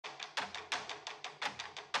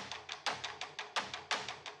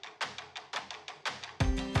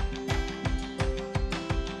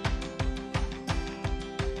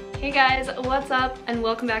Hey guys, what's up and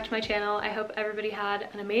welcome back to my channel. I hope everybody had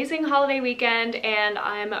an amazing holiday weekend and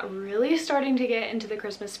I'm really starting to get into the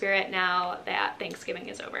Christmas spirit now that Thanksgiving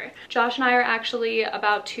is over. Josh and I are actually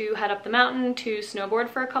about to head up the mountain to snowboard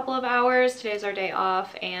for a couple of hours. Today's our day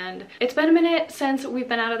off and it's been a minute since we've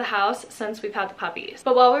been out of the house since we've had the puppies.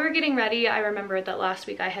 But while we were getting ready, I remembered that last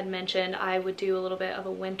week I had mentioned I would do a little bit of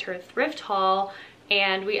a winter thrift haul,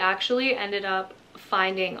 and we actually ended up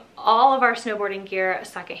finding all of our snowboarding gear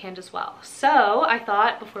secondhand as well. So I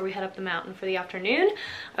thought before we head up the mountain for the afternoon,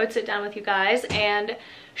 I would sit down with you guys and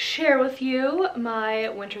share with you my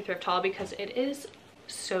winter thrift haul because it is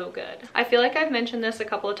so good. I feel like I've mentioned this a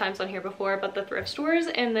couple of times on here before, but the thrift stores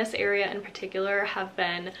in this area in particular have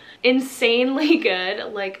been insanely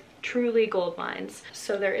good, like truly gold mines.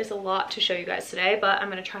 So there is a lot to show you guys today, but I'm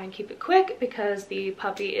gonna try and keep it quick because the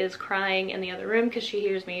puppy is crying in the other room because she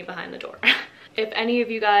hears me behind the door. If any of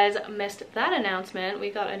you guys missed that announcement, we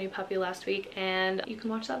got a new puppy last week and you can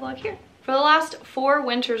watch that vlog here. For the last 4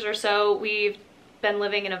 winters or so, we've been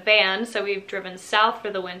living in a van, so we've driven south for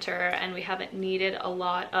the winter and we haven't needed a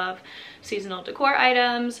lot of seasonal decor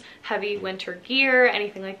items, heavy winter gear,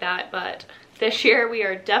 anything like that, but this year we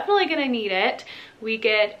are definitely gonna need it. We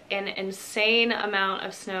get an insane amount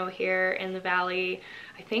of snow here in the valley.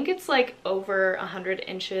 I think it's like over 100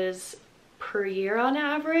 inches per year on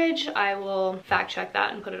average. I will fact check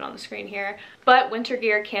that and put it on the screen here. But winter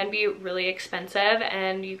gear can be really expensive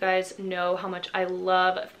and you guys know how much I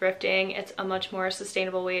love thrifting. It's a much more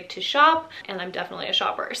sustainable way to shop and I'm definitely a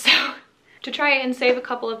shopper. So to try and save a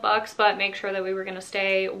couple of bucks but make sure that we were gonna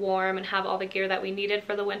stay warm and have all the gear that we needed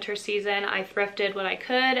for the winter season, I thrifted what I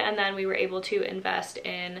could and then we were able to invest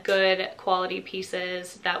in good quality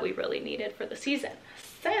pieces that we really needed for the season.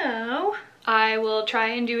 So I will try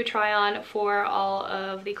and do a try on for all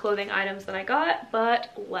of the clothing items that I got,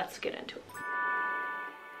 but let's get into it.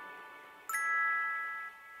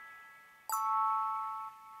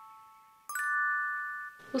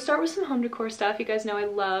 We'll start with some home decor stuff. You guys know I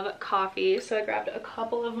love coffee, so I grabbed a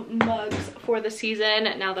couple of mugs for the season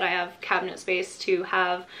now that I have cabinet space to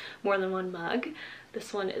have more than one mug.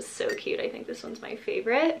 This one is so cute. I think this one's my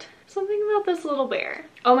favorite. Something about this little bear.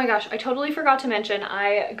 Oh my gosh, I totally forgot to mention,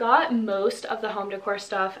 I got most of the home decor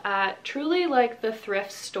stuff at truly like the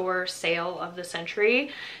thrift store sale of the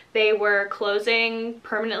century. They were closing,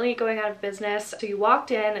 permanently going out of business. So you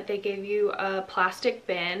walked in, they gave you a plastic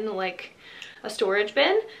bin, like a storage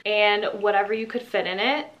bin, and whatever you could fit in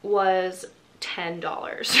it was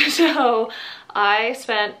 $10. So I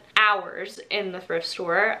spent hours in the thrift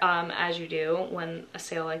store, as you do when a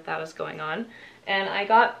sale like that is going on, and I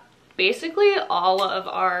got basically all of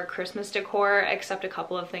our Christmas decor except a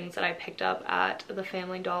couple of things that I picked up at the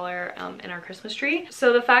Family Dollar in our Christmas tree.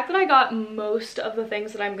 So the fact that I got most of the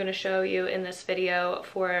things that I'm going to show you in this video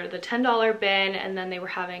for the $10 bin, and then they were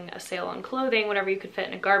having a sale on clothing, whatever you could fit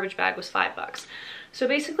in a garbage bag was $5. So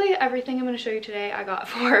basically everything I'm going to show you today I got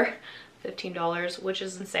for $15, which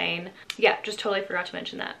is insane. Yeah, just totally forgot to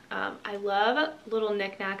mention that. I love little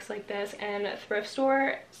knickknacks like this, and thrift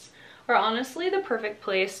stores are honestly the perfect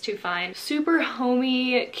place to find super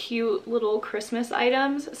homey, cute little Christmas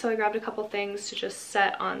items. So I grabbed a couple things to just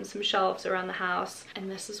set on some shelves around the house.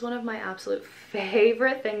 And this is one of my absolute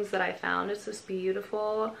favorite things that I found. It's this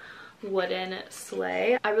beautiful wooden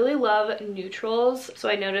sleigh. I really love neutrals, so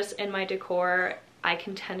I noticed in my decor I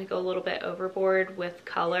can tend to go a little bit overboard with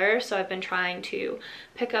color, so I've been trying to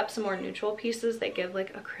pick up some more neutral pieces that give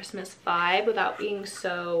like a Christmas vibe without being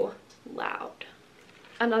so loud.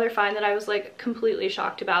 Another find that I was like completely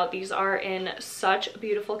shocked about, these are in such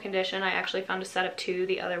beautiful condition. I actually found a set of 2.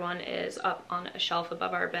 The other one is up on a shelf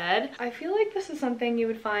above our bed. I feel like this is something you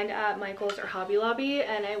would find at Michael's or Hobby Lobby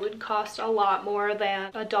and it would cost a lot more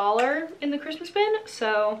than $1 in the Christmas bin.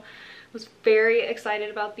 So was very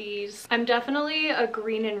excited about these. I'm definitely a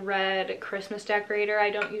green and red Christmas decorator. I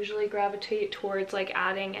don't usually gravitate towards like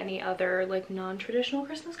adding any other like non-traditional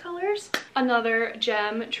Christmas colors. Another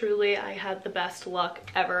gem, truly I had the best luck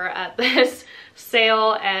ever at this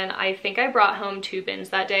sale, and I think I brought home 2 bins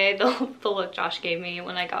that day. The look Josh gave me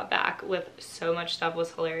when I got back with so much stuff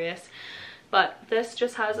was hilarious. But this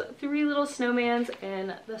just has 3 little snowmans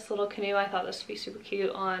in this little canoe. I thought this would be super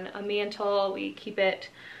cute on a mantle. We keep it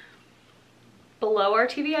below our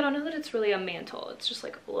TV. I don't know that it's really a mantle, it's just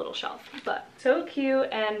like a little shelf, but so cute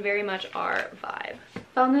and very much our vibe.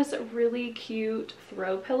 Found this really cute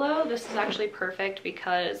throw pillow. This is actually perfect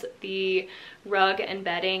because the rug and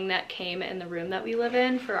bedding that came in the room that we live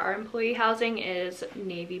in for our employee housing is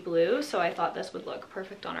navy blue, so I thought this would look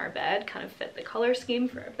perfect on our bed, kind of fit the color scheme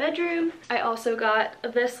for our bedroom. I also got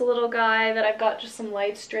this little guy that I've got just some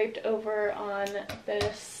lights draped over on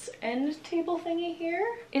this end table thingy here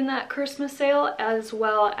in that Christmas sale, as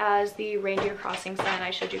well as the reindeer crossing sign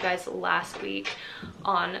I showed you guys last week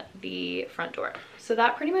on the front door. So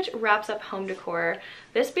that pretty much wraps up home decor.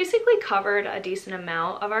 This basically covered a decent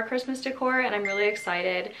amount of our Christmas decor, and I'm really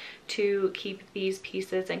excited to keep these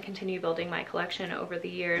pieces and continue building my collection over the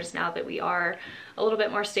years now that we are a little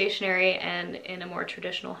bit more stationary and in a more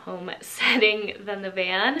traditional home setting than the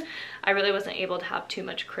van. I really wasn't able to have too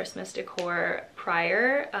much Christmas decor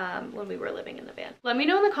prior when we were living in the van. Let me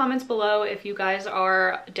know in the comments below if you guys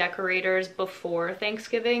are decorators before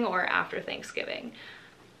Thanksgiving or after Thanksgiving.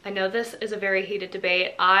 I know this is a very heated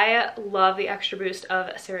debate. I love the extra boost of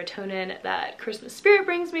serotonin that Christmas spirit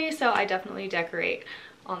brings me, so I definitely decorate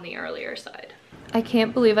on the earlier side. I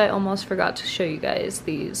can't believe I almost forgot to show you guys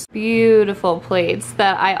these beautiful plates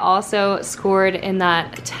that I also scored in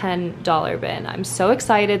that $10 bin. I'm so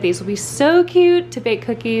excited. These will be so cute to bake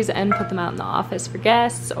cookies and put them out in the office for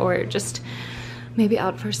guests, or just maybe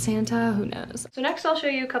out for Santa, who knows. So next I'll show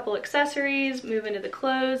you a couple accessories, move into the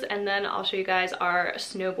clothes, and then I'll show you guys our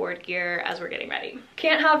snowboard gear as we're getting ready.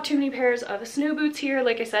 Can't have too many pairs of snow boots here.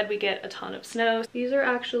 Like I said, we get a ton of snow. These are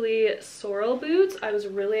actually sorrel boots. I was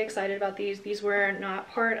really excited about these. These were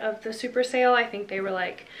not part of the super sale. I think they were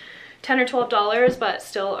like $10 or $12, but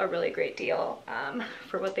still a really great deal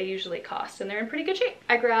for what they usually cost, and they're in pretty good shape.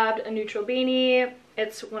 I grabbed a neutral beanie.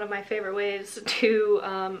 It's one of my favorite ways to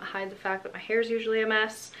hide the fact that my hair is usually a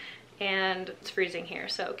mess, and it's freezing here,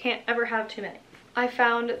 so can't ever have too many. I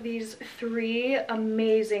found these 3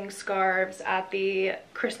 amazing scarves at the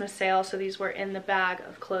Christmas sale. So these were in the bag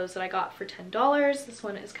of clothes that I got for $10. This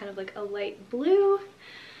one is kind of like a light blue,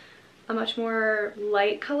 a much more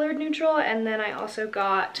light colored neutral, and then I also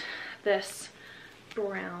got this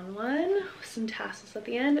brown one with some tassels at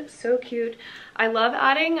the end. So cute. I love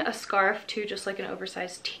adding a scarf to just like an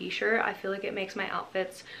oversized t-shirt. I feel like it makes my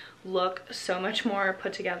outfits look so much more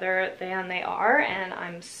put together than they are, and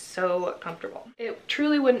I'm so comfortable. It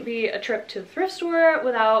truly wouldn't be a trip to the thrift store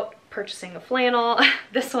without purchasing a flannel.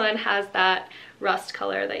 This one has that rust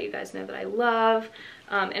color that you guys know that I love,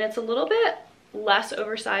 and it's a little bit less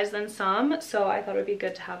oversized than some, so I thought it would be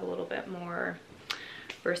good to have a little bit more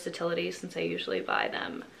versatility since I usually buy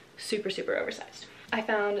them super oversized. I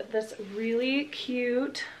found this really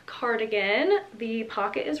cute cardigan. The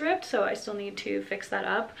pocket is ripped, so I still need to fix that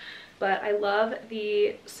up, but I love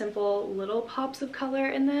the simple little pops of color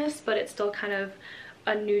in this, but it's still kind of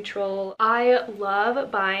a neutral. I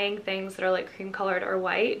love buying things that are like cream colored or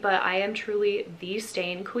white, but I am truly the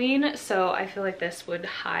stain queen, so I feel like this would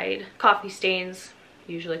hide coffee stains,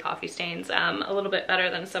 usually coffee stains, a little bit better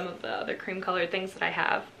than some of the other cream colored things that I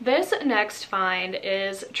have. This next find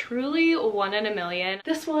is truly one in a million.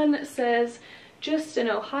 This one says, "Just an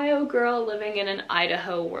Ohio girl living in an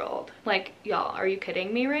Idaho world." Like, y'all, are you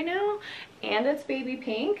kidding me right now? And it's baby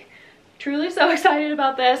pink. Truly so excited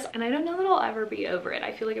about this, and I don't know that I'll ever be over it.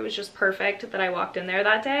 I feel like it was just perfect that I walked in there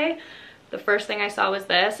that day. The first thing I saw was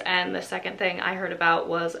this, and the second thing I heard about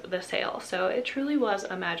was the sale. So it truly was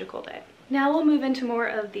a magical day. Now we'll move into more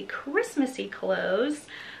of the Christmassy clothes.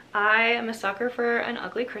 I am a sucker for an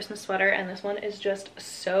ugly Christmas sweater, and this one is just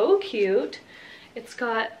so cute. It's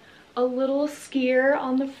got a little skier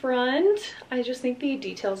on the front. I just think the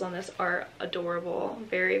details on this are adorable.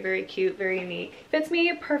 Very cute, very unique. Fits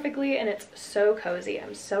me perfectly, and it's so cozy.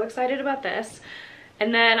 I'm so excited about this.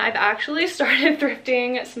 And then I've actually started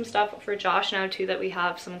thrifting some stuff for Josh now too, that we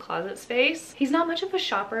have some closet space. He's not much of a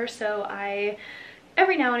shopper, so I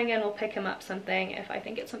every now and again will pick him up something if I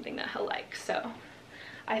think it's something that he'll like. So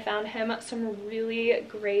I found him some really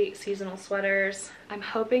great seasonal sweaters. I'm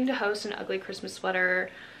hoping to host an ugly Christmas sweater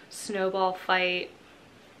snowball fight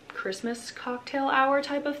Christmas cocktail hour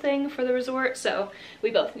type of thing for the resort, so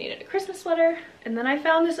we both needed a Christmas sweater. And then I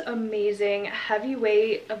found this amazing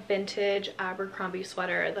heavyweight vintage Abercrombie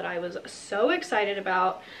sweater that I was so excited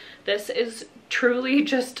about. This is truly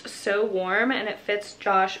just so warm, and it fits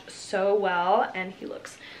Josh so well, and he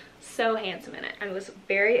looks so handsome in it. I was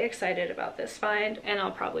very excited about this find, and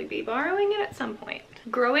I'll probably be borrowing it at some point.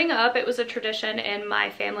 Growing up, it was a tradition in my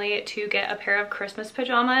family to get a pair of Christmas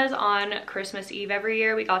pajamas on Christmas Eve every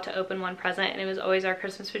year. We got to open one present, and it was always our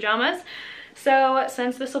Christmas pajamas. So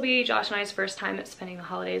since this will be Josh and I's first time spending the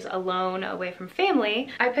holidays alone away from family,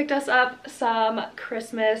 I picked us up some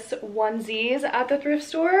Christmas onesies at the thrift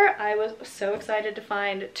store. I was so excited to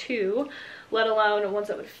find 2, let alone ones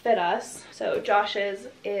that would fit us. So Josh's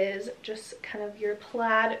is just kind of your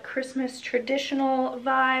plaid Christmas traditional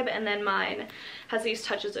vibe, and then mine has these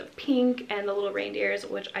touches of pink and the little reindeers,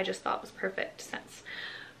 which I just thought was perfect since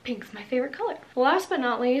Pink's my favorite color. Last but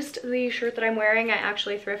not least, the shirt that I'm wearing, I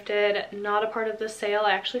actually thrifted, not a part of this sale.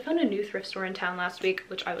 I actually found a new thrift store in town last week,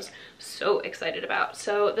 which I was so excited about.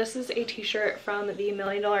 So this is a t-shirt from the $1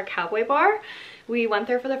 Million Cowboy Bar. We went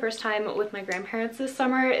there for the first time with my grandparents this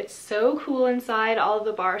summer. It's so cool inside. All of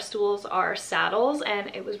the bar stools are saddles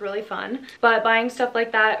and it was really fun. But buying stuff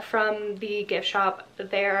like that from the gift shop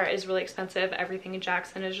there is really expensive. Everything in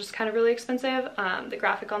Jackson is just kind of really expensive. The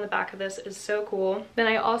graphic on the back of this is so cool. Then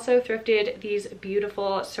I also thrifted these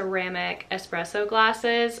beautiful ceramic espresso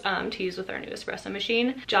glasses to use with our new espresso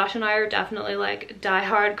machine. Josh and I are definitely like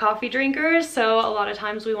diehard coffee drinkers, so a lot of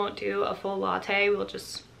times we won't do a full latte. We'll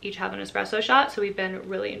just each have an espresso shot, so we've been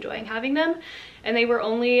really enjoying having them, and they were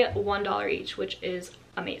only $1 each, which is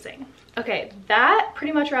amazing. Okay, that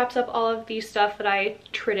pretty much wraps up all of the stuff that I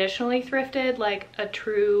traditionally thrifted, like a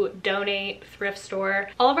true donate thrift store.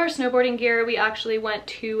 All of our snowboarding gear we actually went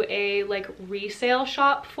to a like resale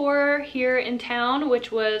shop for here in town,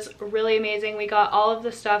 which was really amazing. We got all of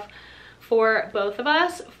the stuff for both of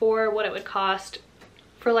us for what it would cost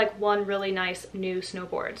for like one really nice new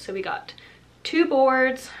snowboard. So we got 2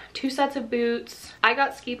 boards, 2 sets of boots, I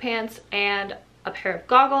got ski pants, and a pair of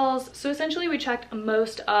goggles. So essentially we checked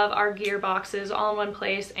most of our gear boxes all in one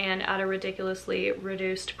place and at a ridiculously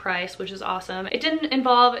reduced price, which is awesome. It didn't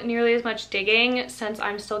involve nearly as much digging. Since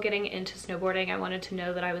I'm still getting into snowboarding, I wanted to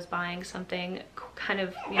know that I was buying something kind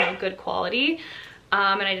of, you know, good quality.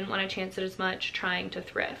 And I didn't want to chance it as much trying to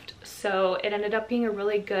thrift. So it ended up being a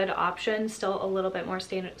really good option, still a little bit more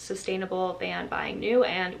sustainable than buying new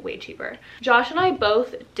and way cheaper. Josh and I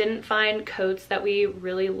both didn't find coats that we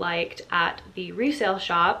really liked at the resale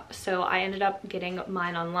shop, so I ended up getting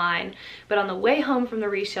mine online. But on the way home from the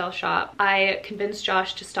resale shop, I convinced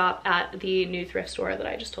Josh to stop at the new thrift store that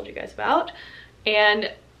I just told you guys about, and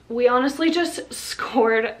we honestly just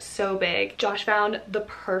scored so big. Josh found the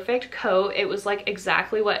perfect coat. It was like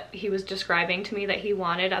exactly what he was describing to me that he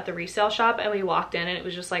wanted at the resale shop, and we walked in and it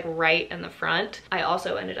was just like right in the front. I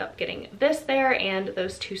also ended up getting this there and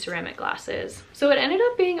those 2 ceramic glasses. So it ended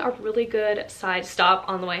up being a really good side stop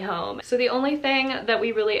on the way home. So the only thing that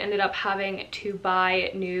we really ended up having to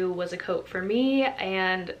buy new was a coat for me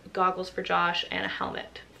and goggles for Josh and a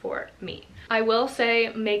helmet for me. I will say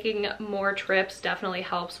making more trips definitely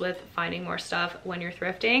helps with finding more stuff when you're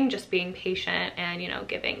thrifting, just being patient and, you know,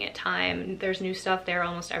 giving it time. There's new stuff there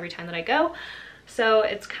almost every time that I go, so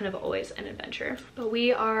it's kind of always an adventure. But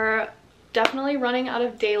we are definitely running out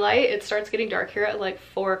of daylight. It starts getting dark here at like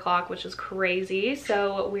 4 o'clock, which is crazy.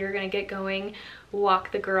 So we're gonna get going,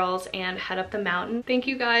 walk the girls, and head up the mountain. Thank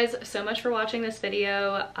you guys so much for watching this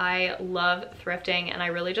video. I love thrifting and I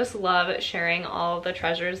really just love sharing all the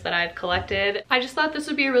treasures that I've collected. I just thought this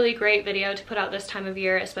would be a really great video to put out this time of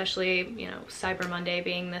year, especially, you know, Cyber Monday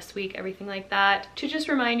being this week, everything like that, to just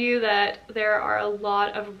remind you that there are a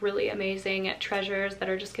lot of really amazing treasures that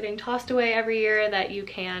are just getting tossed away every year that you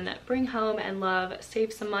can bring home and love,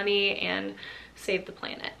 save some money, and save the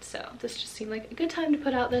planet. So this just seemed like a good time to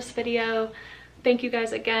put out this video. Thank you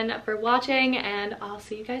guys again for watching, and I'll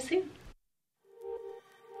see you guys soon.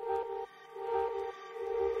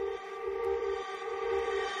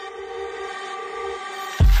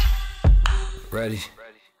 Ready?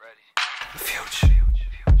 Future.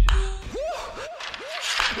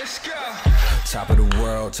 Let's go. Top of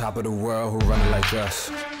the world, who running like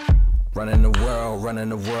us? Running the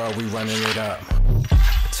world, we running it up.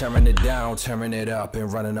 Tearing it down, tearing it up,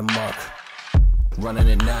 and running amok. Running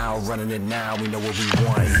it now, we know what we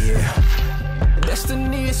want, yeah.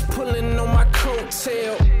 Destiny is pulling on my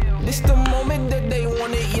coattail. This the moment that they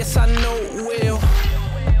want it, yes I know it will.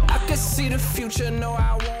 I can see the future, no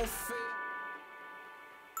I won't.